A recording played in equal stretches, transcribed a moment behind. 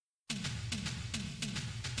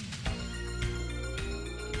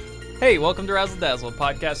Hey, welcome to Razzle Dazzle, a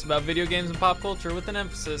podcast about video games and pop culture with an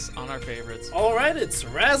emphasis on our favorites. All right, it's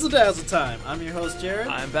Razzle Dazzle time. I'm your host, Jared.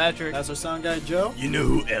 I'm Patrick. That's our sound guy, Joe. You know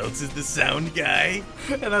who else is the sound guy?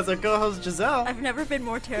 And that's our co-host, Giselle. I've never been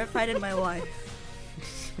more terrified in my life.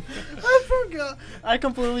 I forgot. I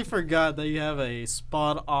completely forgot that you have a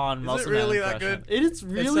spot-on muscle. Is it really Man that impression. good? It is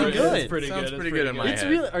really It's good. pretty Sounds good. pretty good in my It's head.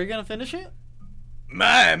 really. Are you gonna finish it?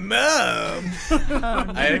 My mom. Oh,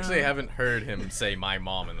 I actually haven't heard him say "my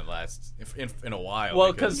mom" in the last in a while.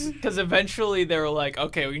 Well, because eventually they were like,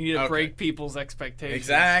 okay, we need to Okay. break people's expectations.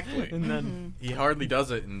 exactly, And then he hardly does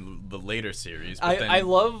it in the later series. But then, I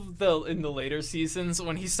love in the later seasons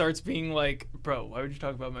when he starts being like, bro, why would you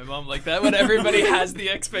talk about my mom like that? When everybody has the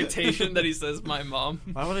expectation that he says my mom.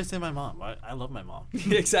 Why would I say my mom? I love my mom.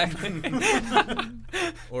 Exactly.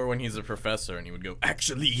 or when he's a professor and he would go,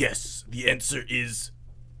 "Actually, yes, the answer is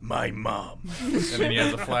my mom," and then he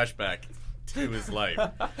has a flashback to his life.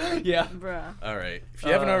 Yeah. bruh. All right, if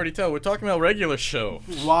you haven't already told, we're talking about regular show.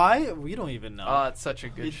 Why? We don't even know. Oh, it's such a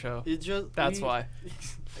good show. It just. That's why.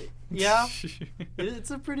 Yeah.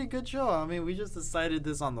 It's a pretty good show. I mean, we just decided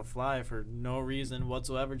this on the fly for no reason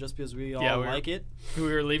whatsoever, just because we all Yeah, we were- like it. We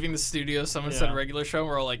were leaving the studio, someone Yeah. said regular show, and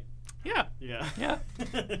we're all like, yeah. Yeah. Yeah.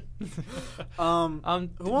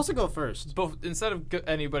 Who wants to go first? But instead of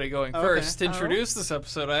anybody going Okay. first, to introduce this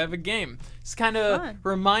episode, I have a game. It's kind of Fun.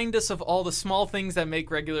 remind us of all the small things that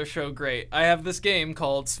make regular show great. I have this game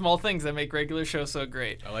called Small Things That Make Regular Show So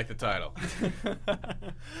Great. I like the title.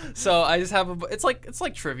 So I just have it's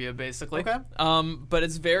like trivia basically. Okay. But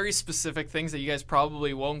it's very specific things that you guys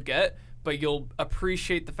probably won't get, but you'll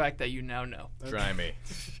appreciate the fact that you now know. Try me.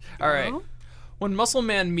 All right. Oh. When Muscle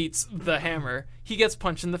Man meets the Hammer, he gets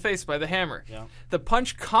punched in the face by the Hammer. Yeah. The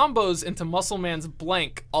punch combos into Muscle Man's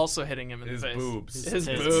blank, also hitting him in His the face. boobs. His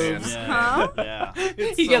Tits, boobs. man. Huh? Yeah.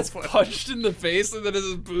 He so gets funny. punched in the face and then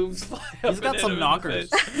his boobs fly up. He's got and hit some him in the knockers.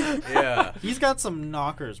 face. Yeah. He's got some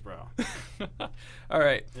knockers, bro. All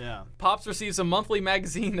right. Yeah. Pops receives a monthly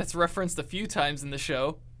magazine that's referenced a few times in the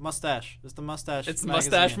show. Mustache. It's the mustache. It's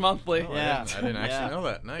magazine. Mustache Monthly. Oh, Yeah. I didn't actually Yeah. know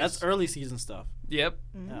that. Nice. That's early season stuff. Yep.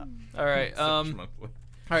 Yeah. All right. Such monthly.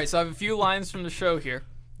 All right. So I have a few lines from the show here.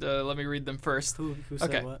 Let me read them first. Who said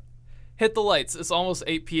Okay. what? Hit the lights. It's almost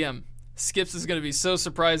 8 p.m. Skips is going to be so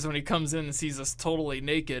surprised when he comes in and sees us totally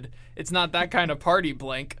naked. It's not that kind of party,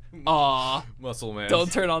 blank. Aw. Muscle man.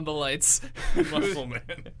 Don't turn on the lights. Muscle man.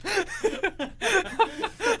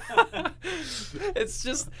 It's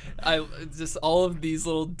just all of these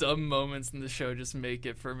little dumb moments in the show just make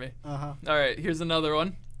it for me. Uh-huh. All right, here's another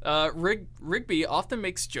one. Rigby often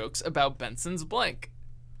makes jokes about Benson's blank.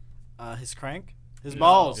 His crank? His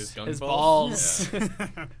balls. His gun His balls.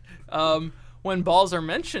 balls. When balls are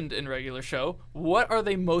mentioned in regular show, what are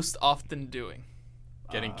they most often doing?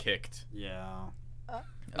 Getting kicked. Yeah.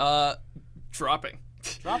 Dropping.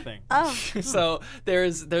 Dropping. Oh. So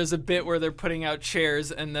there's a bit where they're putting out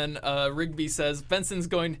chairs, and then Rigby says Benson's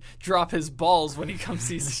going to drop his balls when he comes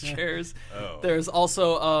these chairs. Oh. There's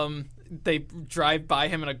also they drive by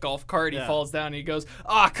him in a golf cart. He Yeah. falls down and he goes,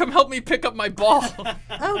 come help me pick up my ball.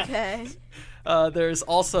 Okay. There's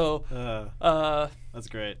also That's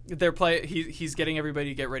great. he's getting everybody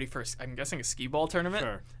to get ready for I'm guessing a skee ball tournament.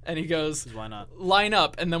 Sure. And he goes, Why not? line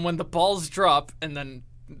up, and then when the balls drop, and then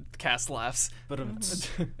Cass laughs. But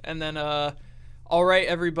And then, all right,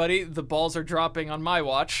 everybody, the balls are dropping on my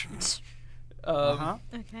watch. uh-huh.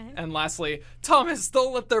 Okay. And lastly, Thomas,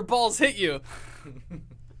 don't let their balls hit you.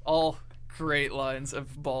 All great lines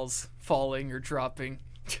of balls falling or dropping.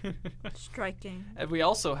 Striking. And we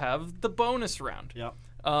also have the bonus round. Yep.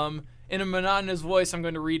 In a monotonous voice, I'm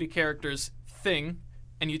going to read a character's thing,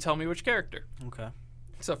 and you tell me which character. Okay.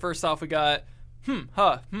 So first off, we got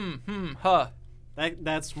huh.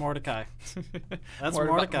 That's Mordecai. That's Mordecai.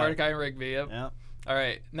 Mordecai. Mordecai and Rigby, yep. Yeah. All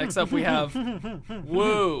right, next up we have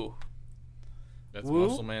Woo. That's Woo?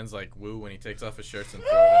 Muscle Man's like woo when he takes off his shirts and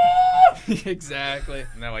throws Exactly.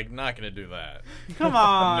 them. Now, like, not gonna do that. Come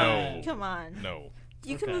on. No. Come on. No.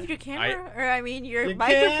 You can Okay. move your camera, or I mean your The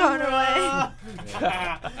microphone camera!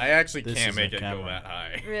 I actually This can't is make a it go camera. that high.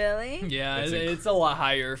 away. Really? Yeah, It's it's a lot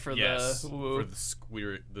higher for Yes. the Woo. For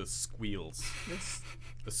the squeals. This-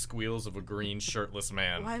 The squeals of a green shirtless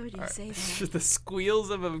man. Why would you say that? The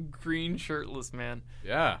squeals of a green shirtless man.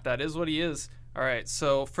 Yeah. That is what he is. All right,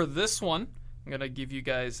 so for this one, I'm going to give you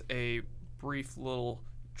guys a brief little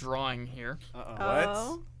drawing here. Uh-oh.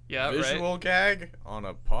 Oh. Yeah, Visual gag on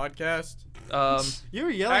a podcast. right? You were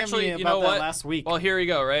yelling Actually, at me you know about that what? last week. Well, here we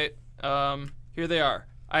go, right? Here they are.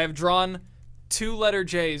 I have drawn 2 letter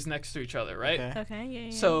J's next to each other, right? Okay. Okay.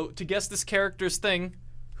 Yeah. So to guess this character's thing,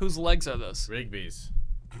 whose legs are those? Rigby's.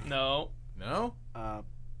 No. No?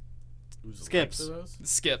 Who's the Skips. likes of those?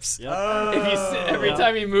 Skips. Yep. If you every Yeah.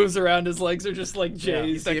 time he moves around, his legs are just like Yeah.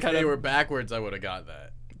 J's. See, That if kind they of. were backwards, I would have got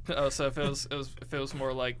that. Oh, so if it was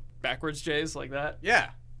more like backwards J's like that. Yeah,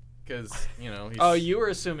 because he's. Oh, you were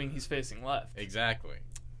assuming he's facing left. Exactly.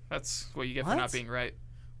 That's what you get for What? not being right.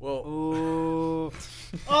 Well, Ooh.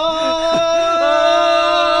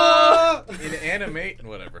 in animate,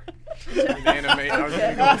 whatever. In animate, I was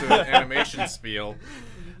gonna go to an animation spiel.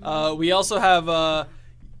 We also have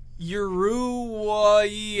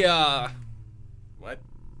Yuruoia. What?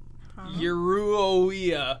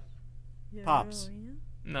 Yuruoia. Pops.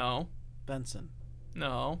 No, Benson.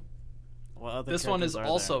 no. What other This one characters is are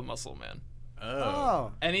also Muscle Man. Oh.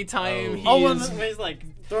 Oh. Anytime he Oh, when is, he's like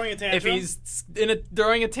throwing a tantrum. if he's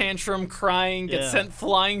throwing a tantrum, crying, gets Yeah. sent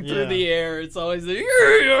flying through Yeah. the air, it's always the.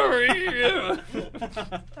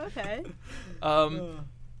 Okay.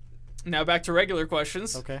 Now back to regular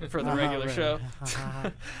questions. Okay. For the regular Right. show.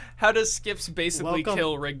 How does Skips basically Welcome.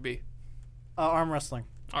 kill Rigby? Arm wrestling.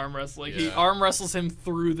 Arm wrestling. He Yeah. arm wrestles him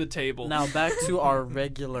through the table. Now back to our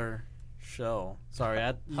regular show. Sorry,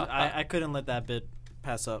 I couldn't let that bit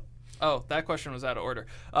pass up. Oh, that question was out of order.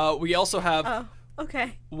 We also have Oh,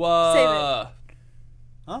 okay. Wha.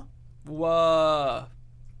 Huh? Wha.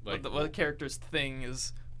 Like, What the character's thing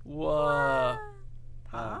is Wha.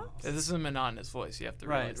 Pops? This is a monotonous voice. You have to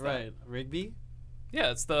Right, realize that. right. Rigby.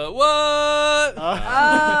 Yeah, it's the what?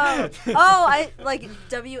 I like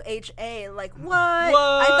WHA, like what? I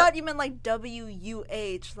What? thought you meant like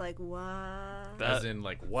WUH, like what? as in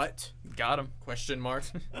like what? Got him. Question mark.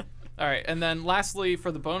 All right, and then lastly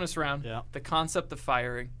for the bonus round, Yeah. the concept of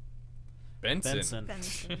firing. Benson.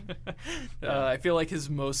 Benson. I feel like his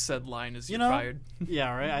most said line is You "You're know, fired."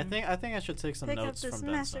 Yeah, right. I think I should take some Pick up notes this from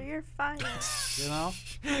mess or Benson. you're fired. You know,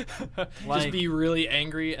 Just Like- be really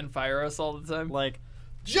angry and fire us all the time. like,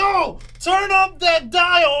 Joe, turn up that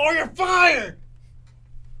dial or you're fired.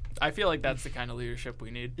 I feel like that's the kind of leadership we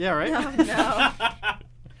need. Yeah, right. No.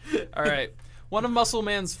 All right. One of Muscle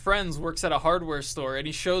Man's friends works at a hardware store, and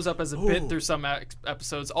he shows up as a bit Ooh. through some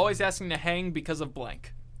episodes, always asking to hang because of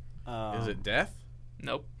blank. Is it death?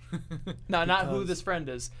 Nope. No, not who Because- this friend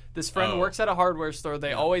is. This friend Oh. works at a hardware store.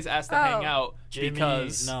 They always ask to hang Oh. out Jimmy?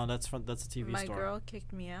 because No, that's a TV My store. girl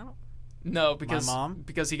kicked me out. because mom?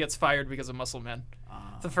 because he gets fired because of Muscle Man.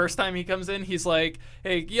 Ah. The first time he comes in, he's like,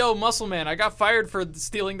 "Hey, yo, Muscle Man, I got fired for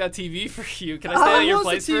stealing that TV for you. Can I stay at it your was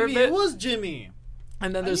place the for a TV. bit?" It was Jimmy.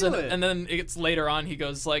 And then I there's knew it. and then it's later on. He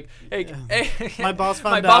goes like, "Hey, Yeah. hey My boss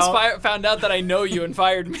my found boss out." found out that I know you and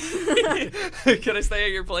fired me. Can I stay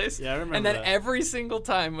at your place?" Yeah, I remember And then that. every single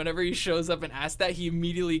time, whenever he shows up and asks that, he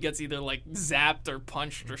immediately gets either like zapped or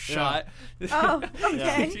punched or shot. Oh,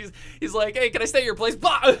 okay. he's like, "Hey, can I stay at your place?"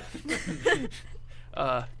 Blah!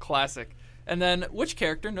 Classic. And then, which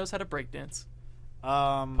character knows how to breakdance?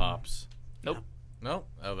 Pops. Nope. No?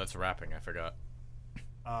 Oh, that's rapping. I forgot.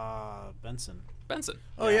 Benson. Benson.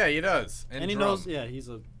 Oh, yeah, he does. And he drum. knows. Yeah, he's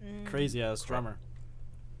a crazy ass drummer.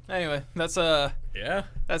 Anyway, that's a Yeah?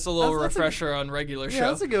 little That's a- refresher on regular Yeah, show.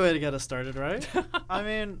 that's a good way to get us started, right? I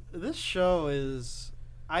mean, this show is.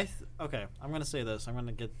 Okay, I'm gonna say this. I'm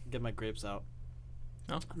gonna get my grapes out.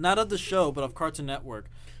 Oh. Not of the show, but of Cartoon Network.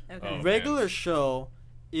 Okay. Oh. Regular show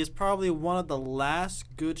is probably one of the last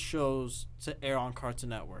good shows to air on Cartoon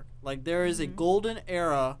Network. Like there is a golden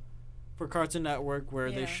era for Cartoon Network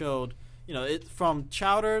where they Yeah. showed, it from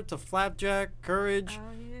Chowder to Flapjack, Courage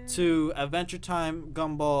Oh, yeah. to Adventure Time,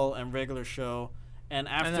 Gumball, and regular show. And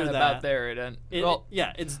after and then that, about there it ends. Well,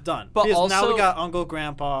 it's done. but Because now also- we got Uncle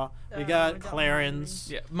Grandpa, we Oh, got don't Clarence.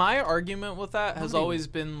 yeah, my argument with that has Nobody- always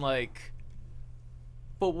been like,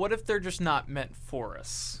 but what if they're just not meant for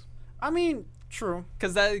us? I mean, true.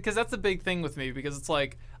 Because that's the big thing with me. Because it's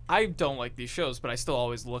like I don't like these shows, but I still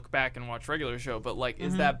always look back and watch regular show. But like,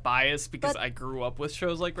 is that bias because But- I grew up with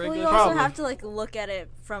shows like Well, regular? you Show? also Probably. have to like look at it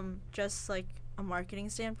from just like a marketing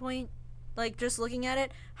standpoint. Like just looking at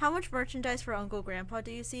it, how much merchandise for Uncle Grandpa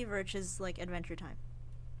do you see versus like Adventure Time?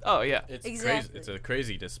 Oh yeah. It's Exactly. crazy. It's a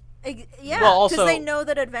crazy Yeah, Well, because also, they know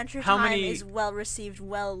that Adventure how Time many- is well received,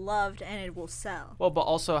 well loved, and it will sell. Well, but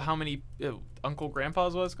also how many Uncle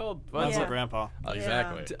Grandpa's what it's called? What is Uncle Yeah. Grandpa.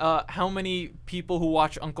 Exactly. how many people who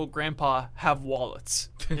watch Uncle Grandpa have wallets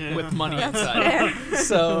with money That's inside? fair.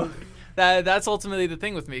 So that's ultimately the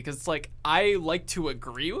thing with me because it's like I like to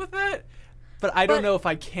agree with it, but I don't But- know if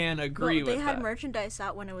I can agree Well, they with had that. merchandise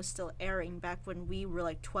out when it was still airing, back when we were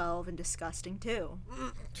like 12 and disgusting too.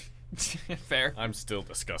 Fair. I'm still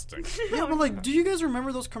disgusting. Yeah, but like, do you guys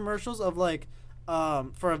remember those commercials of like,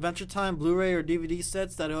 for Adventure Time Blu-ray or DVD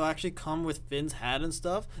sets that will actually come with Finn's hat and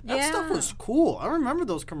stuff? That stuff Yeah. was cool. I remember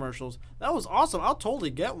those commercials. That was awesome. I'll totally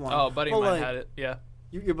get one. Oh, buddy But, of mine like, had it. Yeah.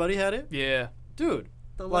 Your buddy had it, Yeah. dude.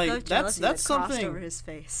 The look Like, of that's jealousy that crossed something- over his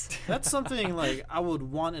face. That's something like I would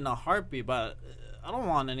want in a heartbeat, but I don't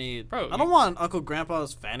want any. Bro, I don't want Uncle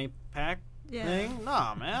Grandpa's fanny pack Yeah. thing.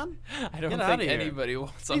 Nah, man. I don't Get outta think here. anybody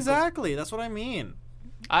wants Uncle. Exactly. That's what I mean.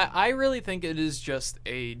 I really think it is just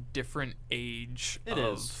a different age. It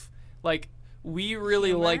is. Like, we really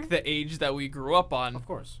Humor? like the age that we grew up on. Of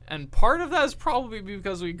course. And part of that is probably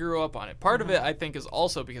because we grew up on it. Part of it, I think, is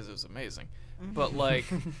also because it was amazing. But, like,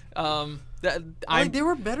 that I'm Like, they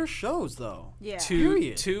were better shows, though. Yeah.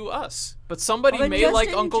 Period. to us. But somebody But may just like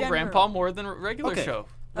in Uncle general. Grandpa more than a regular Okay. show.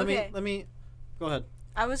 Okay. Let me. Go ahead.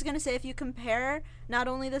 I was gonna say if you compare not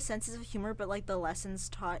only the senses of humor but like the lessons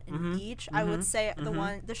taught in each, I would say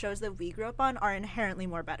the shows that we grew up on are inherently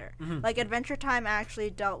more better. Like Adventure Time actually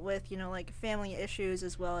dealt with like family issues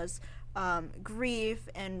as well as grief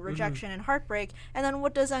and rejection and heartbreak. And then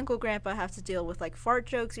what does Uncle Grandpa have to deal with? Like fart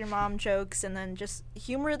jokes, your mom jokes, and then just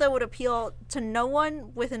humor that would appeal to no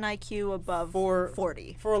one with an IQ above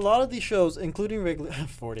 40. For a lot of these shows, including regular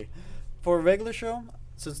 40, for a regular show,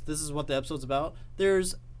 since this is what the episode's about,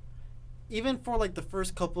 there's even for like the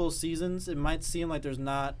first couple of seasons, it might seem like there's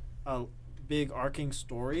not a big arcing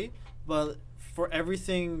story, but for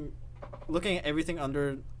everything, looking at everything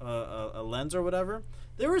under a lens or whatever,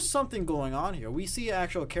 there is something going on here. We see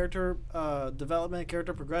actual character development,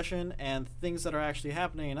 character progression, and things that are actually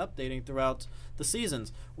happening and updating throughout the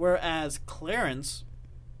seasons. Whereas Clarence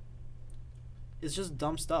is just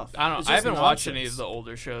dumb stuff. I don't It's know. I just haven't watched any nonsense. of the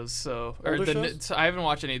older shows, so Older shows? I haven't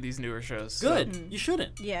watched any of these newer shows. so- Good. You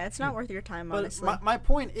shouldn't. Yeah, it's not worth your time, But honestly. my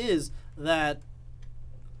point is that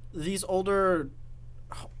these older,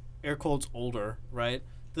 air quotes older, right?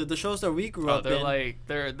 The shows that we grew Oh, up they're in. like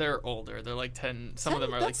they're older. They're like 10. Some of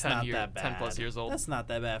them are like that's 10 not years, that 10 plus bad. years old. That's not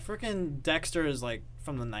that bad. Freaking Dexter is like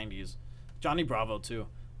from the 90s. Johnny Bravo too.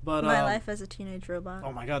 But My Life as a Teenage Robot.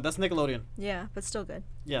 Oh my God, that's Nickelodeon. Yeah, but still good.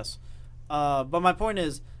 Yes. But my point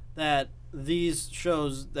is that these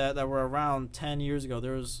shows that were around 10 years ago,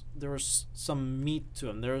 there was some meat to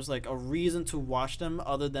them. There was like a reason to watch them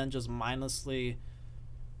other than just mindlessly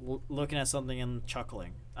looking at something and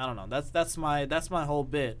chuckling. I don't know. That's my whole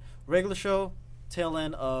bit. Regular show, tail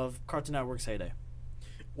end of Cartoon Network's heyday.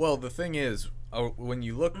 Well, the thing is, when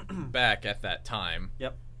you look back at that time,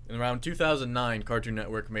 Yep. in around 2009, Cartoon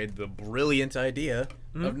Network made the brilliant idea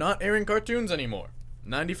of not airing cartoons anymore.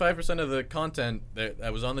 95% of the content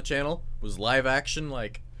that was on the channel was live action,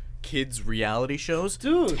 like kids reality shows.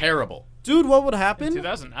 Dude. Terrible. Dude, what would happen?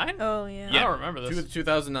 2009? Oh, yeah. I don't remember this.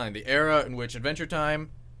 2009, the era in which Adventure Time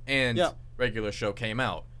and Yeah. regular show came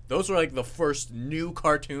out. Those were like the first new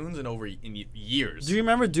cartoons in years. Do you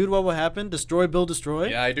remember Dude, What Would Happen? Destroy, Build, Destroy?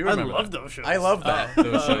 Yeah, I do remember. I love that. those shows. I love that.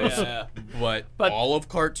 Those shows. yeah. But all of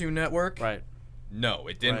Cartoon Network, Right. no,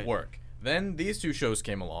 it didn't Right. work. Then these two shows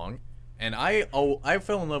came along, and I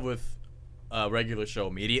fell in love with regular show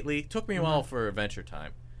immediately. Took me a while for Adventure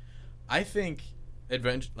Time. I think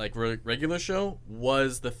regular show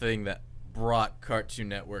was the thing that brought Cartoon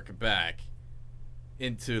Network back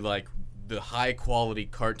into like the high quality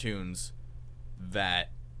cartoons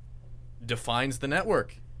that defines the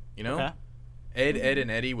network. You know, Okay. Ed, and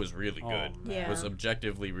Eddie was really Oh, good. man. Was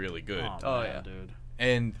objectively really good. Oh, man, yeah. dude.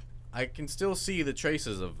 And I can still see the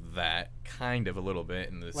traces of that kind of a little bit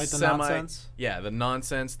in the Like the semi, nonsense? Yeah, the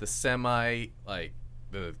nonsense, the semi, like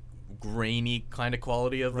the grainy kind of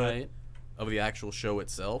quality of Right. the actual show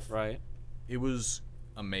itself. Right. It was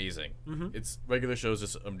amazing. Mhm. It's regular show is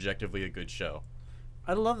just objectively a good show.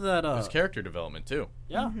 I love that. There's character development too.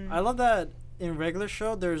 Yeah, I love that in regular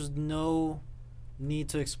show. There's no need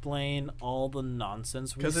to explain all the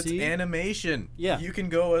nonsense we Because it's see. animation. Yeah. You can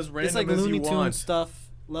go as random It's like as Looney you Tunes want. stuff,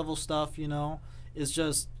 level stuff. It's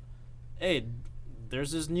just, hey,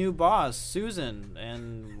 there's this new boss, Susan,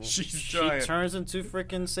 and She's she giant. turns into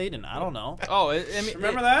freaking Satan. I don't know. Oh, I mean,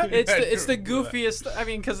 Remember that? It's Yeah, I it's the do remember that. goofiest. I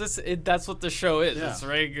mean, because that's what the show is. Yeah. It's a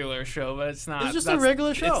regular show, but it's not. It's just a that's-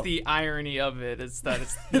 regular show. It's the irony of it. It's that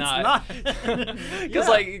it's It's not. not. Because Yeah.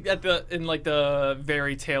 like in the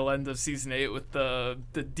very tail end of season 8 with the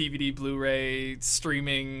DVD Blu-ray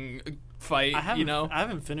streaming fight, I haven't, I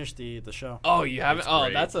haven't finished the show. Oh, you haven't? It's Oh,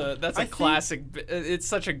 great. that's a I think- classic. It's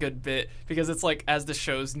such a good bit because it's like as the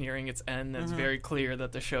show's nearing its end, Mm-hmm. it's very clear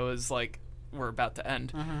that the show is like we're about to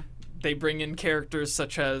end. Mm-hmm. They bring in characters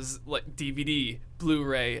such as like DVD,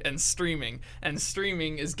 Blu-ray, and streaming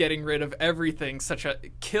is getting rid of everything. Such a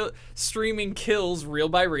streaming kills reel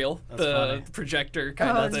by reel, That's the funny. projector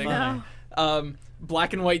kind Oh, of thing. no.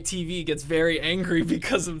 Black and white TV gets very angry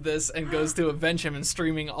because of this and goes to avenge him, and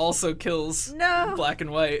streaming also kills No. black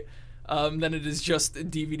and white. than it is just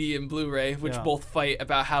DVD and Blu-ray, which Yeah. both fight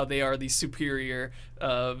about how they are the superior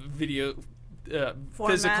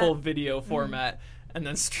physical video format. And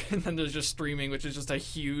then, and then there's just streaming, which is just a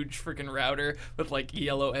huge freaking router with like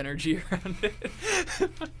yellow energy around it.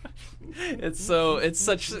 It's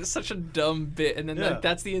such a dumb bit, and then Yeah. like,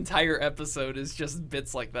 that's the entire episode is just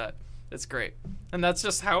bits like that. It's great, and that's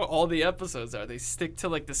just how all the episodes are. They stick to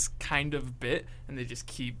like this kind of bit, and they just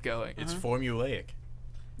keep going. It's formulaic.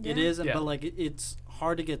 It Yeah. is, Yeah. but like it's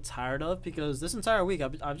hard to get tired of because this entire week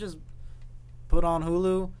I've just put on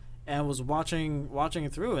Hulu and was watching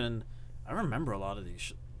it through, and I remember a lot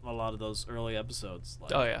of those early episodes.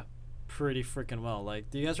 Like, Oh yeah. pretty freaking well. Like,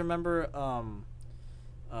 do you guys remember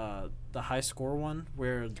the high score one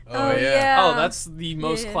where? Oh, yeah. Oh, that's the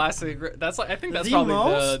most Yeah. classic. That's like I think that's The probably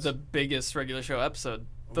most? the biggest regular show episode.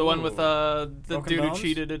 The one with Ooh. the Broken dude Bones? who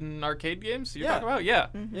cheated in arcade games. You're Yeah. talking about? Yeah.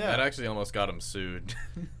 Yeah. That actually almost got him sued.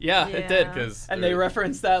 Yeah, it did. Yeah. Because And they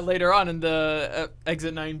referenced that later on in the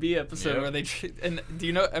Exit 9B episode Yep. where they and do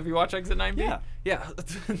you know? Have you watched Exit 9B? Yeah. Yeah,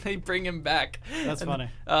 they bring him back. That's And, funny.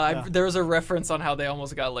 Yeah. Yeah. There was a reference on how they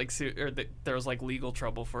almost got like sued, or there was like legal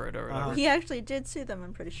trouble for it or whatever. Uh-huh. He actually did sue them,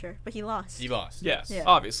 I'm pretty sure, but he lost. He lost. Yes, Yeah.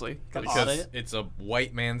 obviously. Got 'cause- Because Audit. it's a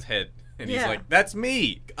white man's head. And he's Yeah. like, that's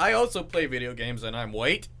me. I also play video games and I'm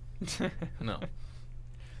white. No.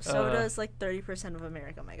 So Uh, does like 30% of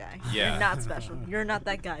America, my guy. Yeah. You're not special. You're not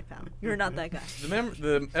that guy, pal. You're not that guy.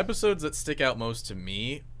 The episodes that stick out most to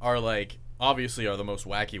me are like, obviously are the most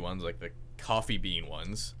wacky ones, like the coffee bean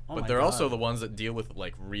ones. Oh but my they're also God. the ones that deal with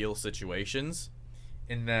like real situations.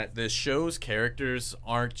 In that the show's characters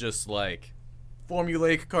aren't just like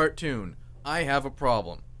formulaic cartoon. I have a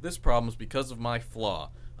problem. This problem's because of my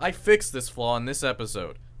flaw. I fixed this flaw in this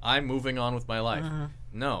episode. I'm moving on with my life.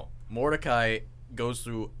 No. Mordecai goes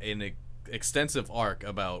through an extensive arc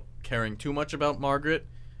about caring too much about Margaret,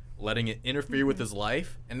 letting it interfere with his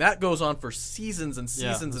life, and that goes on for seasons and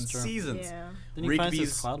Yeah, seasons and that's true. seasons. Yeah. Then he finds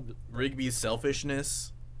his cloud. Rigby's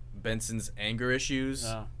selfishness, Benson's anger issues,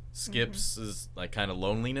 Yeah. Skip's is like kind of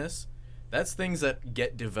loneliness. That's things that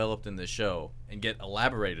get developed in the show and get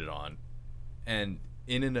elaborated on, and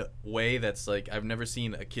in a way that's like I've never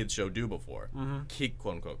seen a kids show do before. Kid,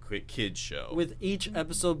 quote unquote, kids show. With each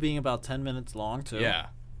episode being about 10 minutes long, too. Yeah,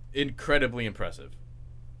 incredibly impressive.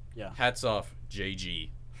 Yeah. Hats off, JG.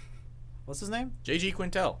 What's his name? JG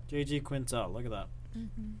Quintel. JG Quintel. Look at that.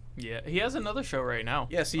 Yeah, he has another show right now.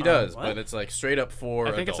 Yes, he does, what? but it's like straight up for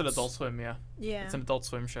I think adults. it's an Adult Swim. Yeah, Yeah. it's an Adult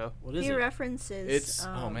Swim show. What is He it? references. It's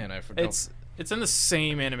oh man, I forgot. It's in the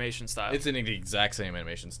same animation style. It's in the exact same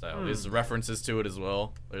animation style. Hmm. There's references to it as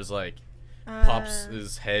well. There's like uh,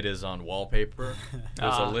 Pops' head is on wallpaper.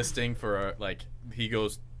 There's a Ah. listing for like he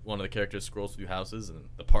goes. One of the characters scrolls through houses, and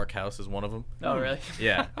the Park House is one of them. Oh really?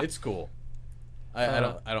 Yeah, it's cool. I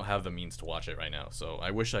don't have the means to watch it right now, so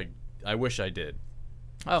I wish I did.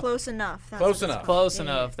 Oh, Close enough. That's Close what it's enough. called. close Yeah,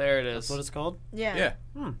 enough. There it is. That's what it's called? Yeah.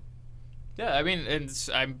 Yeah. Yeah, I mean,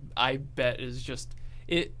 I bet is just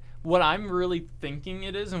it. What I'm really thinking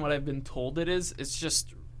it is, and what I've been told it is, it's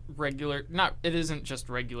just regular. Not, it isn't just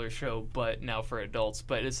regular show, but now for adults.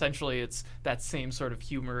 But essentially, it's that same sort of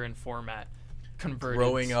humor and format converted.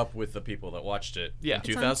 Growing up with the people that watched it Yeah. in It's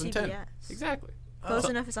It's 2010. on TBS. Exactly. Close Oh.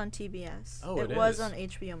 enough is on TBS. Oh, it was is. on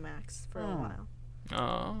HBO Max for a Hmm.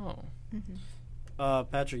 while. Oh,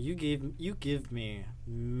 Patrick, you give me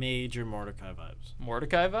major Mordecai vibes.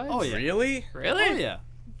 Mordecai vibes. Oh, yeah. Really? Really? Oh yeah,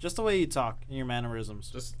 just the way you talk and your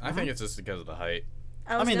mannerisms. Just I think it's just because of the height.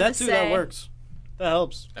 I I was mean, gonna that too. say, That works. That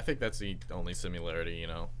helps. I think that's the only similarity, you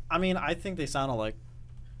know. I mean, I think they sound alike.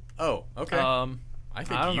 Oh, okay. I I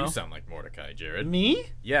think don't you know. sound like Mordecai, Jared. Me?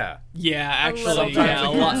 Yeah. Yeah, little actually, bit. yeah, a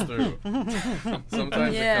Sometimes it lot. comes through.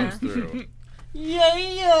 Sometimes Yeah. it comes through.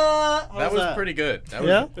 Yeah. That was pretty good. That was,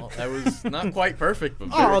 Yeah? that was not quite perfect, but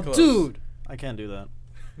very Oh, close. dude, I can't do that.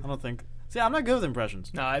 I don't think. See, I'm not good with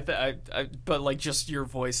impressions. No, I, but like just your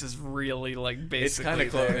voice is really like It's basically. kind of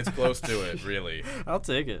close. there. It's close to it, really. I'll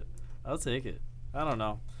take it. I'll take it. I don't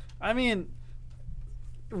know. I mean,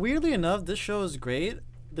 weirdly enough, this show is great.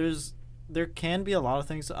 There can be a lot of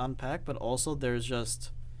things to unpack, but also there's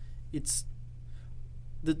just it's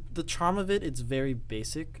the charm of it. It's very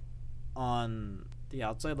basic on the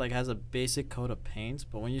outside, like has a basic coat of paint,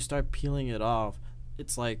 but when you start peeling it off,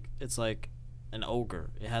 it's like an ogre.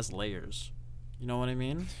 It has layers. You know what I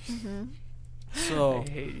mean? Mhm. So I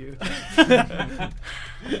hate you.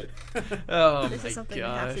 Oh This my is something we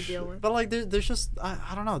have to gosh. deal with. But like there's just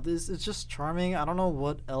I don't know, this it's just charming. I don't know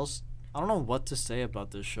what else, I don't know what to say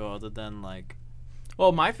about this show other than like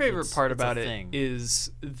Well, my favorite It's- part it's a about it thing.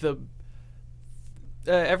 is the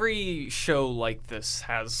every show like this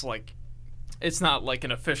has like it's not like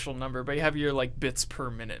an official number, but you have your like bits per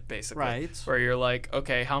minute basically. Right. Where you're like,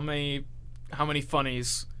 okay, how many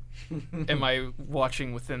funnies am I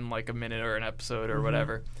watching within like a minute or an episode or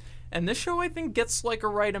whatever? And this show, I think, gets like a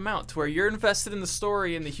right amount to where you're invested in the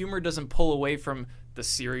story and the humor doesn't pull away from the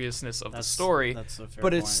seriousness of the story. That's a fair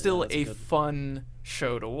But point. it's still Yeah, that's a good. fun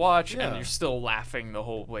show to watch, Yeah. and you're still laughing the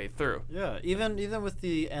whole way through. Yeah, even with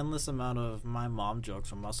the endless amount of my mom jokes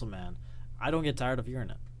from Muscle Man, I don't get tired of hearing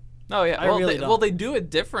it. Oh yeah, I really don't. they do it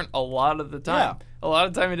different a lot of the time. A lot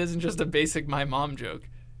of the time, it isn't just a basic my mom joke.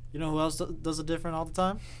 You know who else does it different all the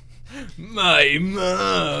time? My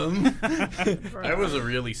mom. I was a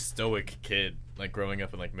really stoic kid, like growing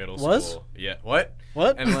up in like middle Was? school. Yeah. What?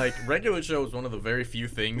 What? And like regular show was one of the very few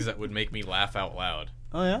things that would make me laugh out loud.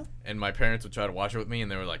 Oh yeah. And my parents would try to watch it with me, and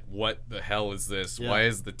they were like, "What the hell is this? Yeah. Why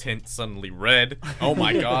is the tint suddenly red? Oh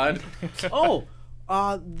my god!" Oh,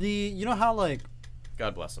 you know how like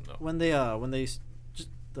God bless them though. when they just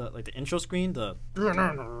the intro screen, the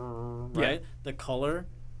right, the color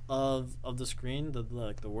of the screen, the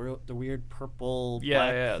weird purple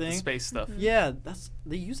black thing. the space stuff. Yeah,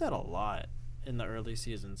 they use that a lot in the early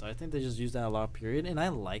seasons. I think they just use that a lot, period, and I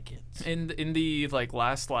like it. In the like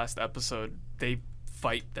last episode, they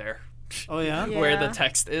fight there. Oh yeah. Yeah. Where the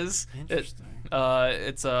text is. Interesting.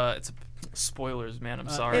 It's spoilers, man. I'm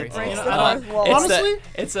sorry. It breaks the fourth wall.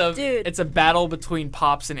 Dude. It's a battle between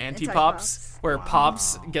Pops and Anti-Pops, Anti-Pops. where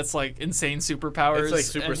Pops gets like insane superpowers. It's like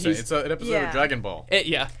Super and Saiyan. he's- It's an episode Yeah. of Dragon Ball.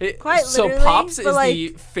 Quite so literally, Pops but, is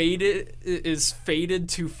like- is fated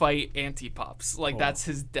to fight Anti-Pops. Like that's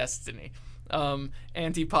his destiny.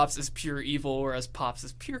 Anti-Pops is pure evil, whereas Pops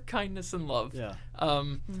is pure kindness and love. Yeah.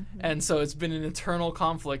 And so it's been an eternal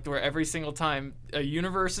conflict where every single time a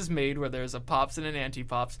universe is made where there's a Pops and an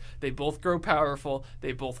Anti-Pops, they both grow powerful,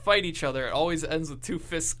 they both fight each other. It always ends with two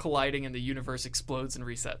fists colliding and the universe explodes and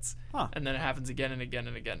resets. Huh. And then it happens again and again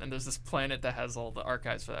and again. And there's this planet that has all the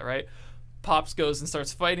archives for that, right? Pops goes and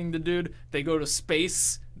starts fighting the dude. They go to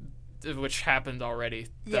space, which happened already.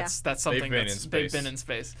 That's something been that's in they've space. been in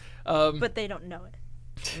space. But they don't know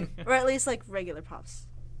it, or at least like regular Pops.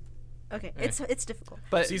 Okay, it's difficult.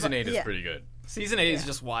 But Season 8 is yeah. pretty good. Season 8 is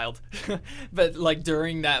just wild. But like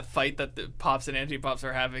during that fight that the Pops and Anti-Pops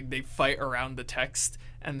are having, they fight around the text,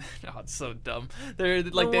 and it's so dumb. They're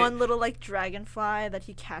like One little like dragonfly that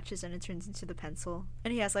he catches and it turns into the pencil,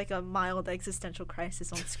 and he has like a mild existential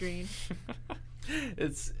crisis on screen.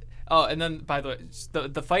 it's and then by the way,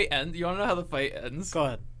 the fight ends. You want to know how the fight ends? Go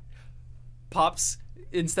ahead. Pops,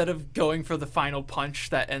 instead of going for the final punch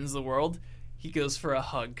that ends the world, he goes for a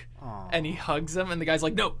hug. Aw. And he hugs him, and the guy's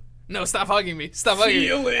like, no, stop hugging me, stop hugging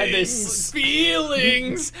me. And they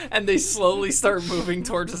feelings, and they slowly start moving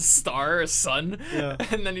towards a star, a sun. Yeah.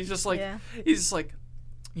 And then he's just like,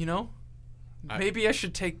 you know, maybe I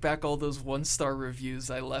should take back all those 1-star reviews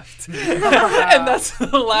I left. And that's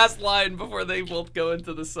the last line before they both go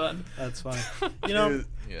into the sun. That's funny. You know,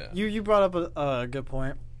 Yeah. you brought up a good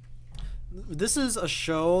point. This is a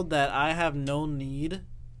show that I have no need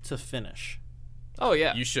to finish. Oh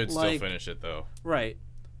yeah, You should still Like- finish it though. Right.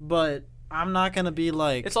 But I'm not gonna be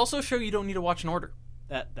like it's also a show you don't need to watch in order.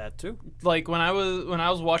 that too. Like when I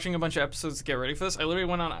was watching a bunch of episodes to get ready for this, I literally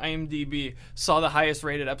went on IMDb, saw the highest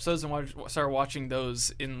rated episodes, and started watching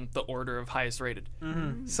those in the order of highest rated.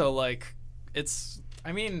 Mm-hmm. So like,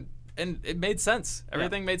 and it made sense.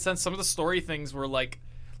 Everything made sense. Some of the story things were like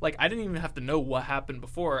I didn't even have to know what happened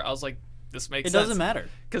before. I was like, this makes It sense. doesn't matter.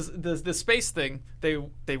 Because the space thing,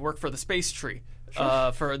 they work for the space tree.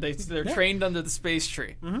 They're trained under the space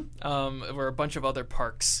tree, where a bunch of other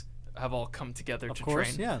parks have all come together Of to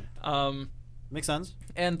course, train. yeah. Makes sense.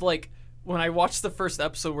 And like when I watched the first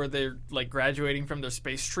episode where they're like graduating from their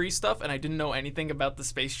space tree stuff, and I didn't know anything about the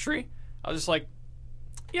space tree, I was just like,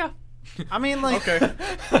 yeah, I mean, like, Okay.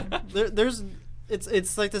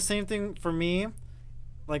 it's like the same thing for me.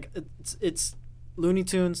 Like, it's Looney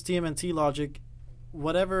Tunes, TMNT logic.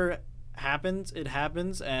 Whatever happens, it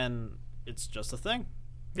happens, and it's just a thing.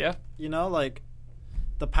 yeah. You know, like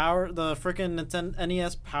the freaking Nintendo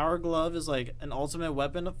NES Power Glove is like an ultimate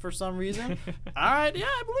weapon for some reason. All right, yeah,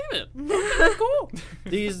 I believe it. Okay, cool.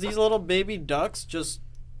 These little baby ducks just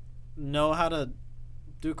know how to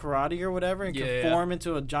do karate or whatever and Yeah. can form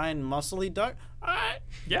into a giant muscly duck. All right,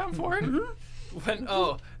 Yeah, I'm for it.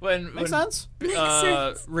 When makes sense.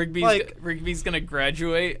 sense. Rigby's gonna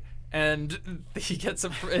graduate, and he gets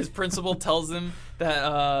his principal tells him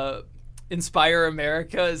that Inspire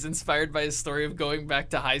America is inspired by his story of going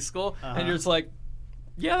back to high school, and you're just like,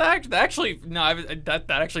 Yeah, that actually no, that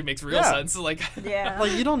actually makes real Yeah. sense. Like, Yeah.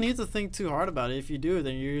 Like, you don't need to think too hard about it. If you do,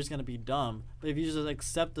 then you're just gonna be dumb. But if you just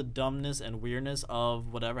accept the dumbness and weirdness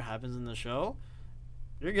of whatever happens in the show,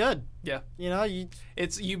 you're good. Yeah. You know, you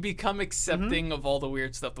you become accepting of all the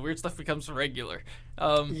weird stuff. The weird stuff becomes regular.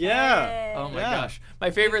 yeah. Oh my Yeah. gosh,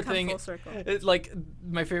 my favorite Come thing. full circle.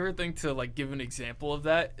 My favorite thing to like give an example of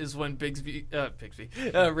that is when Rigby's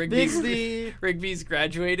Bigsby. Rigby's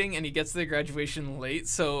graduating and he gets to the graduation late,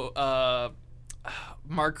 so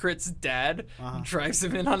Margaret's dad drives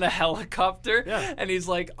him in on a helicopter, Yeah. and he's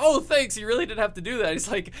like, "Oh, thanks, you really didn't have to do that." He's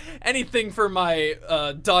like, "Anything for my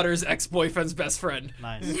daughter's ex-boyfriend's best friend,"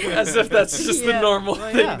 Nice. as if that's just the Yeah. normal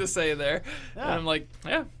Well, thing yeah. to say there. Yeah. And I'm like,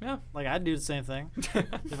 yeah. Like, I'd do the same thing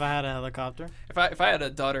if I had a helicopter. If I had a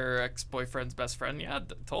daughter or ex-boyfriend's best friend, yeah,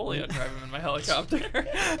 totally, I'd drive him in my helicopter.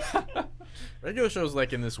 Regular show's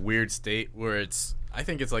like in this weird state where I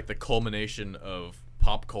think it's like the culmination of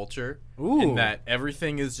pop culture. Ooh. In that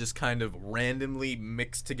everything is just kind of randomly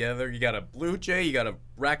mixed together. You got a blue jay, you got a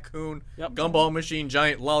raccoon, Yep. gumball machine,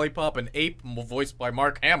 giant lollipop, an ape voiced by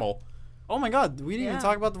Mark Hamill. Oh my God, we didn't Yeah. even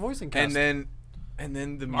talk about the voicing cast. And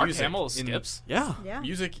then the Mark music Hamill in- skips. yeah. Yeah.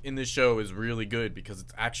 Music in this show is really good because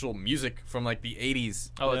it's actual music from like the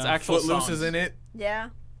 80s. Oh, it's Yeah. actual Footloose songs. is in it. Yeah.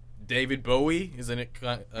 David Bowie is in it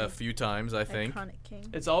a few times, I think. Iconic king.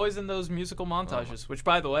 It's always in those musical montages, which,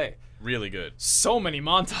 by the way, Really good. so many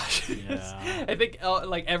montages. Yeah. I think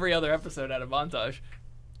like every other episode had a montage.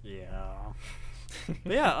 Yeah.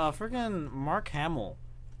 But yeah, freaking Mark Hamill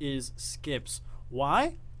is Skips.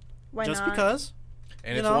 Why? Why Just not? because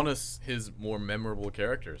And You it's know? one of his more memorable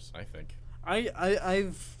characters, I think.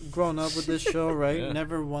 I've grown up with this show, right? Yeah.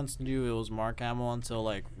 Never once knew it was Mark Hamill until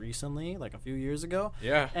like recently, like a few years ago.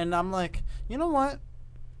 Yeah. And I'm like, you know what?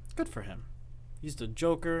 Good for him. He's the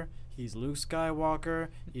Joker. He's Luke Skywalker.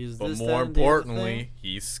 He's But this, more that, and the other importantly, thing.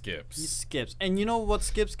 he skips. He skips. And you know what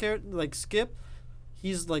Skip's character? Like Skip,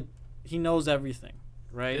 he's like he knows everything,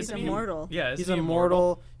 right? He's Isn't he- immortal. Yeah, He's isn't he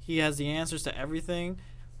immortal. He has the answers to everything,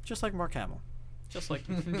 just like Mark Hamill. Just like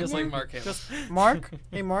Mark Hamill. Just Mark.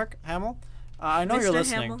 Hey, Mark Hamill. I know you're Mr.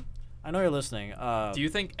 listening. Hamill. I know you're listening. Do you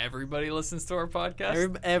think everybody listens to our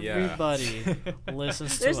podcast? Everybody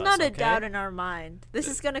listens to There's us. not a okay? doubt in our mind. This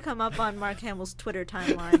is gonna come up on Mark Hamill's Twitter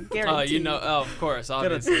timeline. Guaranteed. Of course,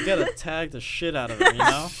 obviously. Gotta tag the shit out of him, you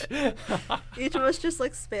know? Each of us just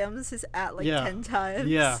like spams his at like Yeah. 10 times.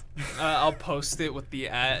 Yeah. I'll post it with the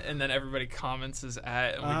at, and then everybody comments his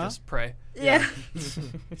at, and we just pray. Yeah.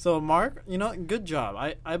 So, Mark, you know, good job.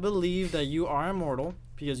 I believe that you are immortal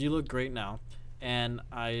because you look great now. And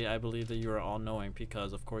I believe that you are all knowing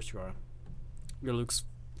because, of course, you are. You're Luke's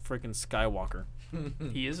freaking Skywalker.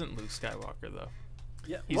 He isn't Luke Skywalker though.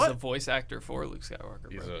 Yeah. He's what? the voice actor for Luke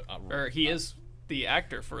Skywalker. He's Bro. a, Or he is the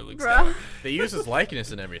actor for Luke Bro. Skywalker. they use his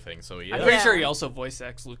likeness and everything, so yeah. I'm pretty sure Yeah. he also voice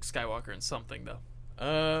acts Luke Skywalker in something though.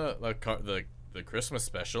 The Christmas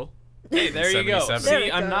special. Hey, there you go. 77. There See,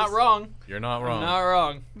 it I'm not goes. wrong. You're not I'm wrong. not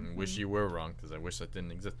wrong. I wish you were wrong because I wish that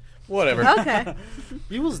didn't exist. Whatever. Okay.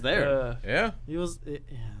 He was there. Yeah. He was. Yeah,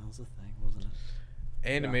 that was a thing, wasn't it?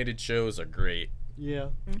 Animated shows are great. Yeah.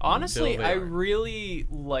 Honestly, Until they I aren't. really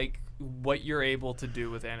like what you're able to do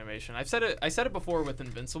with animation. I said it before with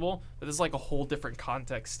Invincible, but there's like a whole different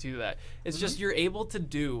context to that. It's just you're able to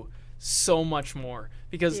do so much more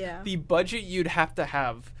because Yeah. the budget you'd have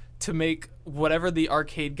to make whatever the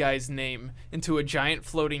arcade guy's name into a giant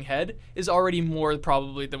floating head is already more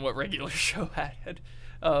probably than what regular show had.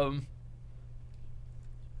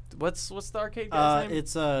 What's the arcade guy's name?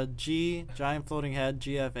 It's G giant floating head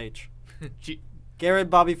GFH. G-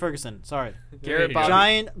 Garrett Bobby Ferguson. Sorry. Garrett you Bobby, go.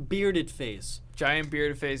 Giant bearded face. giant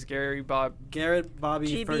bearded face, Gary Bob. Garrett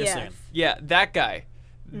Bobby Ferguson. GBF. Yeah, that guy.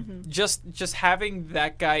 Mm-hmm. Just having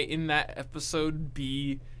that guy in that episode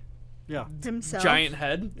be Yeah. Himself. giant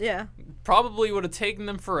head Yeah. probably would have taken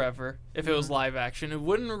them forever if it was live action. It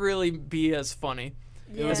wouldn't really be as funny.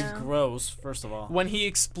 It was Yeah. gross, first of all. When he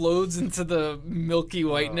explodes into the milky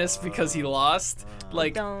whiteness because he lost,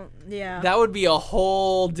 like Yeah. that would be a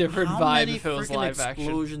whole different How vibe many if it was freaking live action.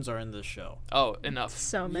 explosions are in this show? Oh, enough.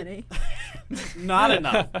 So many. Not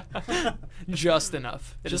enough. Just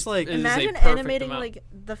enough. It Just is- like- it is a Imagine perfect animating amount. like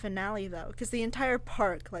the finale though, because the entire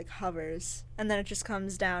park like hovers and then it just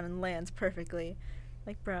comes down and lands perfectly.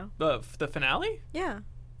 Like, bro. the finale. Yeah.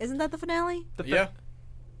 Isn't that the finale? The Yeah.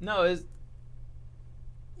 No, is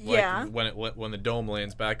Like, Yeah. when the dome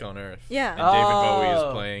lands back on Earth. Yeah. And David Bowie Oh.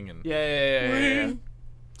 is playing and yeah.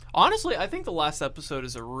 Honestly, I think the last episode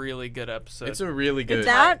is a really good episode. It's a really good.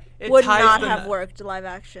 That It would ties not the have net. worked live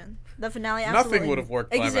action. The finale absolutely. Nothing would have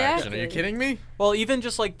worked live action. Are you Exactly. kidding me? Well, even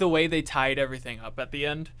just like the way they tied everything up at the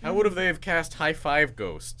end. How would have they have cast High Five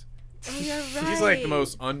Ghost? Oh, you're right. He's like the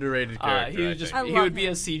most underrated character. He I would just think. I he love would be a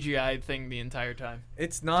him. CGI thing the entire time.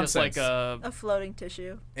 It's Just nonsense. like a a floating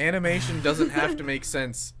tissue. Animation doesn't have to make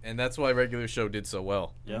sense, and that's why regular show did so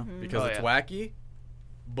well. Yeah. Because Oh, it's yeah. wacky,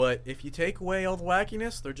 but if you take away all the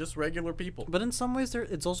wackiness, they're just regular people. But in some ways,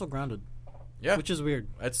 it's also grounded, Yeah, which is weird.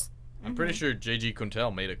 I'm pretty sure J.G.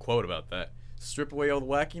 Quintel made a quote about that. Strip away all the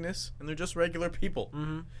wackiness, and they're just regular people.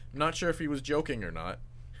 Mm-hmm. I'm not sure if he was joking or not.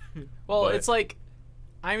 well, But- it's like,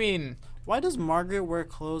 I mean, Why does Margaret wear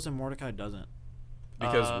clothes and Mordecai doesn't?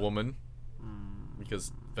 Because Uh, woman.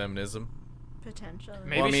 Because feminism. Potentially.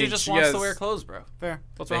 maybe Well, I she mean, just she wants has- to wear clothes, bro. Fair.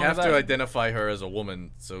 What's They wrong have with to that? identify her as a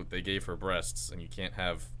woman, so they gave her breasts, and you can't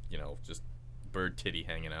have, just bird titty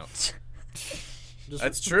hanging out. Just,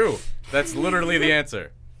 That's true. That's literally the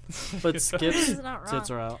answer. but Skip's He's not wrong. tits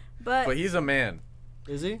are out. But he's a man.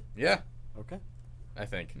 Is he? Yeah, Okay. I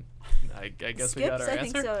think. I guess we got Skips, our I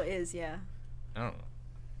think answer. so. Is yeah. I don't know.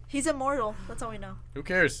 He's immortal. That's all we know. Who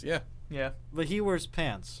cares? Yeah. Yeah, But he wears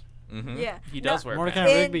pants. Mm-hmm. Yeah. he does No, wear Mordecai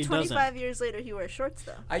pants. Rigby In doesn't. 25 years later, he wears shorts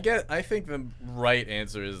though. I think the right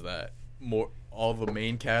answer is that all the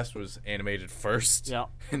main cast was animated first. Yeah.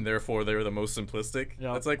 And therefore they were the most simplistic.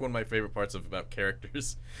 Yeah. That's like one of my favorite parts about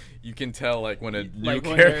characters. You can tell like when a new Like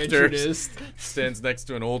when they're character introduced. stands next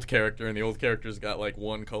to an old character and the old character's got like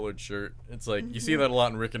one colored shirt. It's like you Mm-hmm. see that a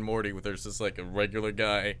lot in Rick and Morty where there's just like a regular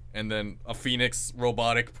guy and then a Phoenix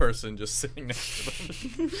robotic person just sitting next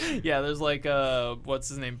to them. Yeah, there's like what's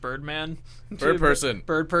his name, Birdman. Bird person.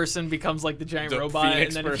 Bird person becomes like the giant The robot,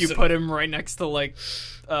 Phoenix and then if you person. put him right next to like,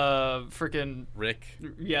 freaking Rick.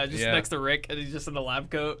 yeah, just Yeah. next to Rick, and he's just in a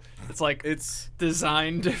lab coat. It's like It's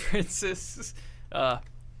design differences.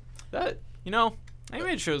 That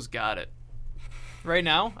animated shows got it. Right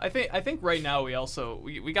now, I think right now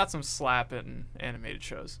we got some slap in animated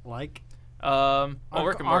shows. Like? Rick and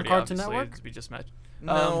on Morty, Cartoon obviously, Network? as we just met.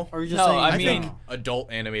 no. Or are you just No, saying? I I mean- think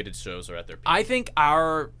adult animated shows are at their peak. I think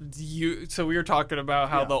so we were talking about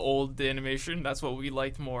how Yeah. the old animation, that's what we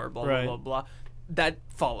liked more, blah, Right. blah, blah, blah. That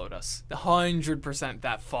followed us. 100%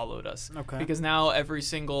 that followed us. Okay. Because now every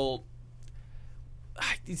single...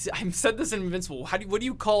 I said this in Invincible. What do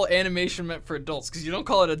you call animation meant for adults? Because you don't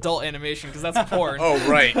call it adult animation because that's porn. Oh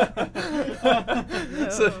right.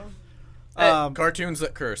 So, Cartoons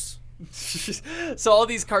that curse. so all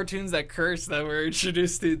these cartoons that curse that we're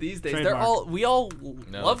introduced to these days, Trademark. we all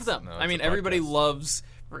No, love it's- them. no, I it's mean, a everybody podcast.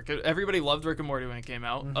 everybody loved Rick and Morty when it came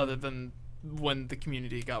out, Mm-hmm. other than when the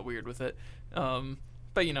community got weird with it.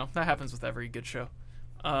 But that happens with every good show.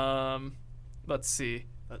 Let's see.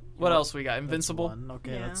 What else we got? That's Invincible. one.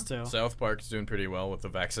 Okay, Yeah. that's two. South Park's doing pretty well with the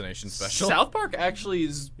vaccination special. South Park actually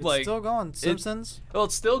is It's like still going. Simpsons. well,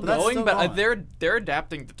 it's still But that's going, still but going. they're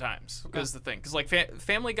adapting to times. Is the thing, because like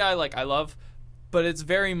Family Guy, like I love, but it's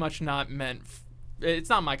very much not meant. It's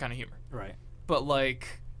not my kind of humor. Right. But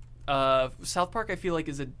like South Park, I feel like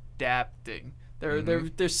is adapting.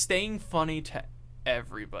 They're staying funny to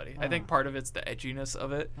everybody. I think part of it's the edginess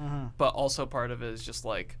of it, but also part of it is just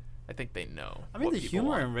like I think they know. I mean, what the people humor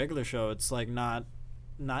want. in regular show, it's like not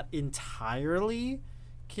entirely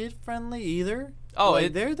kid friendly either. Oh,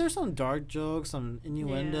 like, there's some dark jokes, some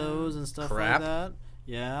innuendos and stuff Crap. like that.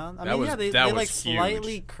 Yeah, I That mean, was- yeah, they that was like huge.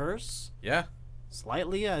 slightly curse. Yeah.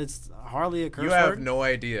 Slightly, yeah. It's hardly a curse You have word. no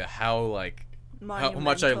idea how much I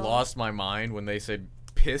Monumental. lost my mind when they said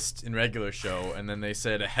pissed in regular show and then they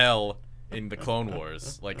said hell in the Clone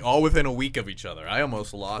Wars, like all within a week of each other. I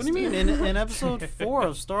almost lost What do you it. mean? In episode 4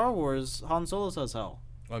 of Star Wars, Han Solo says hell.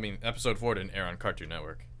 I mean, episode 4 didn't air on Cartoon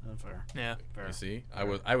Network. Fair. Yeah. You see,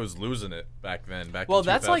 I was losing it back then. Back Well, in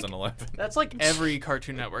that's like 2011. that's like every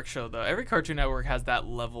Cartoon Network show though. Every Cartoon Network has that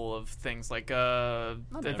level of things like The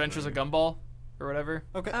Adventures of Gumball or whatever.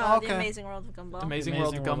 Okay. Oh, okay. The Amazing World of Gumball. Amazing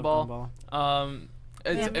World of Gumball.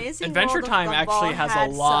 The Amazing Adventure World of Time Gumball actually has a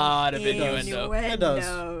had lot of some innuendo. It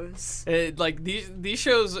does. innuendos. Like these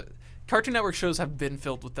shows, Cartoon Network shows have been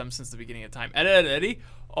filled with them since the beginning of time. Ed, Eddie.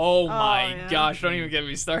 Oh my yeah. gosh! Don't even get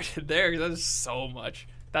me started there. That's so much.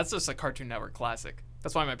 That's just a Cartoon Network classic.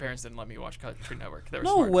 That's why my parents didn't let me watch Cartoon Network. They were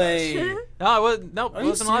No smart. way. No, I was no. Are it you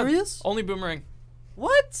wasn't allowed. serious? Only Boomerang.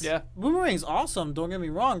 What? Yeah. Boomerang's awesome. Don't get me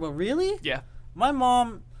wrong, but really, Yeah. my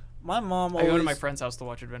mom I always. go to my friend's house to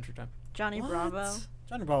watch Adventure Time. Johnny What? Bravo.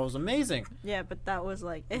 Johnny Bravo was amazing. Yeah, but that was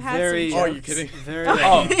like it had Very. some Oh, jokes. you kidding? Very.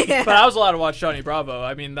 Oh, Yeah. but I was allowed to watch Johnny Bravo.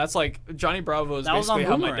 I mean, that's like Johnny Bravo is That was on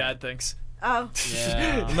basically how my Boomerang. dad thinks. Oh.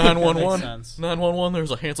 Yeah. 911. Makes sense. 911.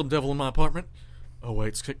 There's a handsome devil in my apartment. Oh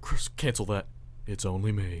wait, cancel that. It's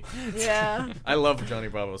only me. Yeah. I love Johnny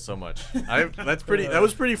Bravo so much. That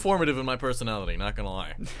was pretty formative in my personality. Not gonna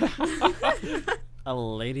lie. A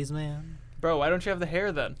ladies' man. Bro, why don't you have the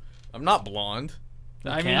hair then? I'm not blonde.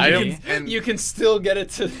 I can mean, be. you can, And- you can still get it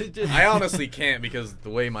to. I honestly can't because the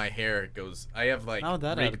way my hair goes, I have like Not with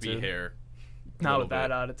that Rigby attitude. hair. Not little with that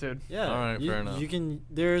bit. attitude. Yeah. All right, fair enough. You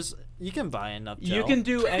can buy enough gel. You can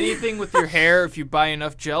do anything with your hair if you buy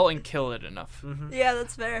enough gel and kill it enough. Mm-hmm. Yeah,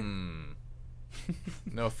 that's fair.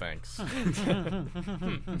 No thanks. Oh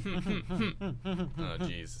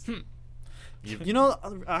jeez. You know,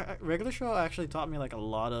 regular show actually taught me like a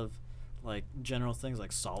lot of like general things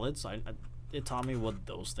like solids. It taught me what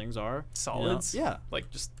those things are. you know? Solids? Yeah. Like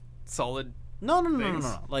just solid. No. Things?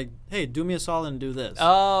 Like, hey, do me a solid and do this.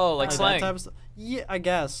 Oh, like Like slang. that type of stuff. Yeah, I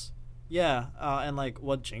guess. Yeah, and like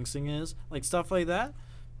what jinxing is, like stuff like that.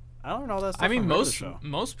 I don't know that stuff. I mean, from regular most show.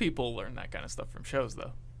 most people learn that kind of stuff from shows,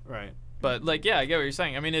 though. Right. But like, yeah, I get what you're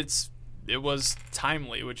saying. I mean, it was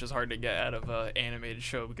timely, which is hard to get out of an animated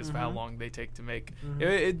show because of how Mhm. long they take to make.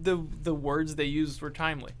 Mhm. The words they used were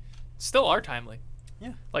timely, still are timely.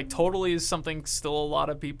 Yeah. Like totally is something still a lot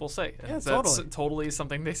of people say. Yeah, That's totally. totally is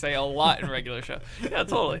something they say a lot in regular show. Yeah,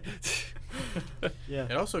 totally. Yeah.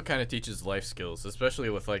 It also kind of teaches life skills, especially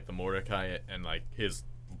with like the Mordecai and like his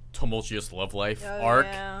tumultuous love life Oh, arc.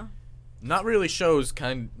 yeah. Not many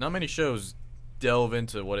shows delve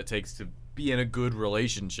into what it takes to be in a good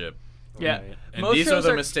relationship. Yeah. Right. And Most these are shows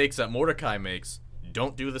the are- mistakes that Mordecai makes.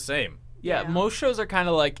 Don't do the same. Yeah, Yeah. most shows are kind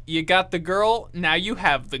of like, you got the girl, now you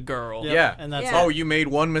have the girl. Yep, Yeah. and that's Yeah. Oh, you made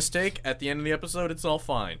one mistake at the end of the episode, it's all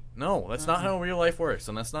fine. No, that's not how real life works,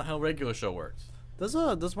 and that's not how regular show works.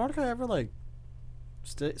 Does Mordecai ever like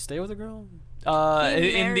stay with a girl?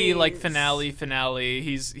 He In the like marries. finale,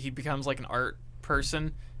 he becomes like an art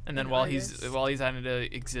person, and then An while artist. he's having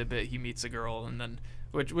to exhibit, he meets a girl, and then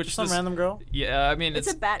which Some this- random girl. Yeah, I mean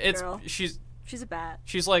It's a bat girl. She's She's a bat.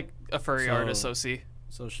 like a furry So- artist, so see.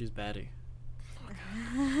 So she's baddie.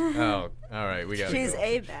 Oh, all right, we gotta She's go.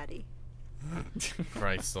 a baddie.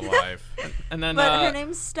 Christ alive. And then But her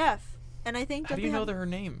name's Steph. And I think how don't do you they know have, her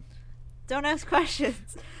name? don't ask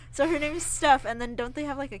questions. So her name's Steph, and then don't they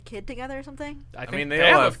have like a kid together or something? I think mean,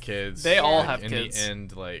 they all have a- kids. They all like, have in kids. the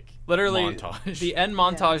end, like Literally, montage. the end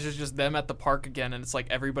montage is just them at the park again, and it's like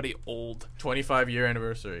everybody old. 25-year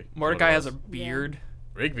anniversary. Mordecai has a Rigby beard.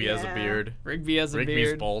 Rigby has a Yeah. beard. Rigby has a Rigby's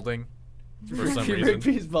beard. balding for some Rigby- reason.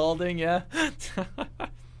 Rigby's balding, yeah.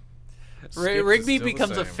 Skips is Rigby still the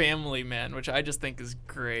becomes a same. family man, which I just think is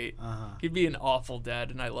great. Uh-huh. He'd be an awful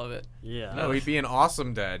dad, and I love it. Yeah. No, he'd be an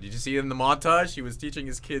awesome dad. Did you see in the montage? He was teaching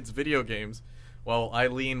his kids video games while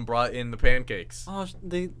Eileen brought in the pancakes. Oh,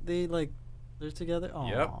 they like they're together. Oh.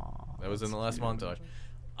 Yep. That was in the last montage.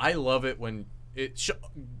 I love it when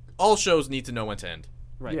all shows need to know when to end.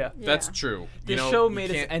 Right. Yeah. That's Yeah. true. This You know, show you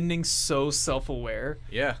made its can't- ending so self-aware.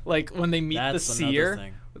 Yeah. Like when they meet That's the another seer,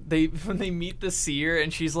 thing. when they meet the seer,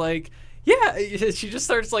 and she's like, yeah, she just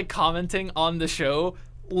starts like commenting on the show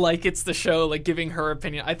like it's the show, like giving her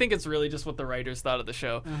opinion. I think it's really just what the writers thought of the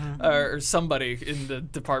show, or somebody in the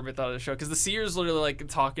department thought of the show, because the seer's literally like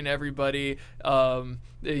talking to everybody.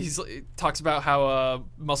 He talks about how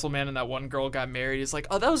Muscle Man and that one girl got married. He's like,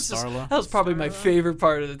 oh, that was probably my Starla. favorite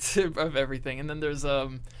part of everything. And then there's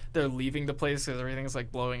they're leaving the place because everything's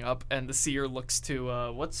like blowing up, and the seer looks to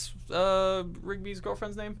what's Rigby's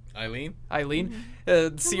girlfriend's name? Eileen? Eileen.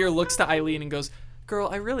 The seer looks to Eileen and goes, girl,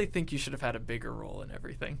 I really think you should have had a bigger role in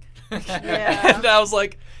everything. Yeah. And I was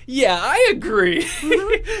like, yeah, I agree.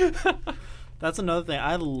 That's another thing.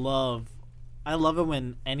 I love it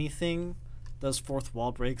when anything does fourth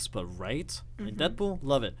wall breaks, but right. Like Deadpool,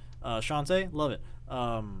 love it. Shantae, love it.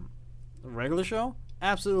 Regular show,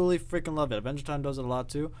 absolutely freaking love it. Adventure Time does it a lot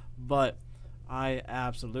too, but I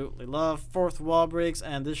absolutely love fourth wall breaks,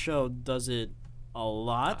 and this show does it a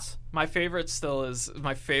lot. My favorite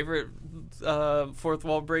fourth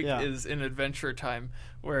wall break Yeah. is in Adventure Time,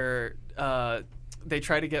 where they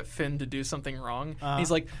try to get Finn to do something wrong. Uh-huh.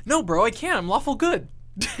 He's like, no, bro, I can't. I'm lawful good.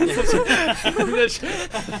 As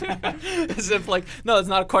if like, no, it's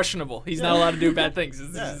not questionable. He's not allowed to do bad things.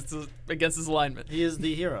 It's against his alignment. He is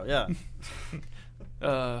the hero. Yeah.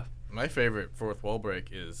 My favorite fourth wall break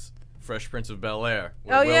is Fresh Prince of Bel-Air,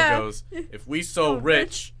 where Oh, Will yeah. goes, if we so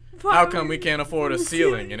rich, how come we can't afford a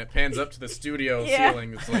ceiling? And it pans up to the studio Yeah.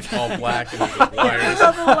 ceiling. It's like all black and with wires There's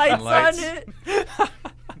all the lights, and lights. on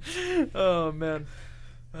it. Oh man.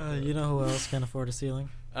 You know who else can afford a ceiling?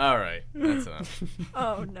 All right, that's enough.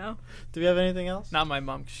 Oh no. Do we have anything else? Not my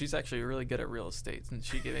mom, 'cause she's actually really good at real estate, and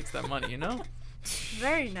she makes that money, you know.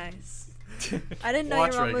 Very nice. I didn't know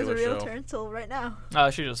Watch your mom was a regular realtor show. until right now.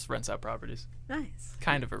 She just rents out properties. Nice.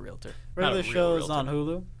 Kind of a realtor. Not a Regular real show is realtor. on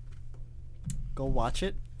Hulu. Go watch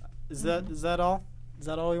it. Is that all? Is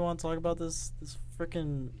that all you want to talk about this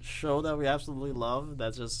freaking show that we absolutely love?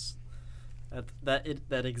 That's just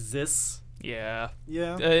that exists. Yeah.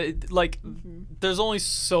 Yeah. There's only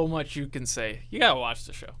so much you can say. You gotta watch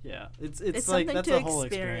the show. Yeah. It's It's like something that's to a whole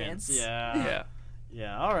experience. experience. Yeah. Yeah.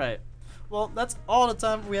 Yeah. All right. Well, that's all the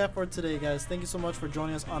time we have for today, guys. Thank you so much for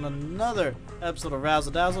joining us on another episode of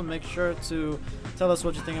Razzle Dazzle. Make sure to tell us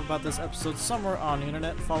what you think about this episode somewhere on the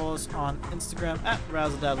internet. Follow us on Instagram at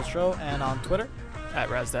Razzle Dazzle Show and on Twitter. At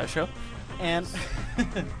Razdash Show. And In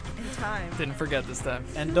time. Didn't forget this time.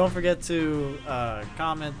 and don't forget to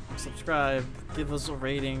comment, subscribe, give us a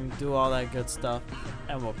rating, do all that good stuff.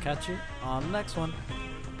 And we'll catch you on the next one.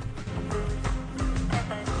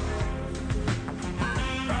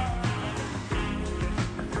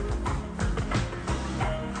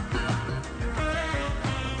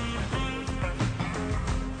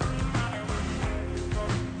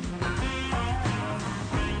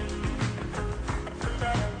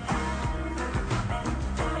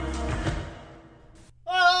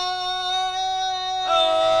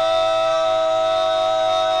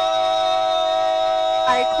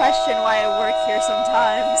 I question why I work here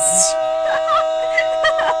sometimes.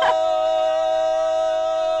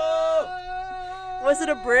 Was it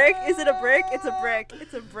a brick? Is it a brick? It's a brick.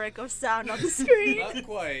 It's a brick of sound on the screen.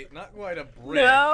 Not quite a brick. No.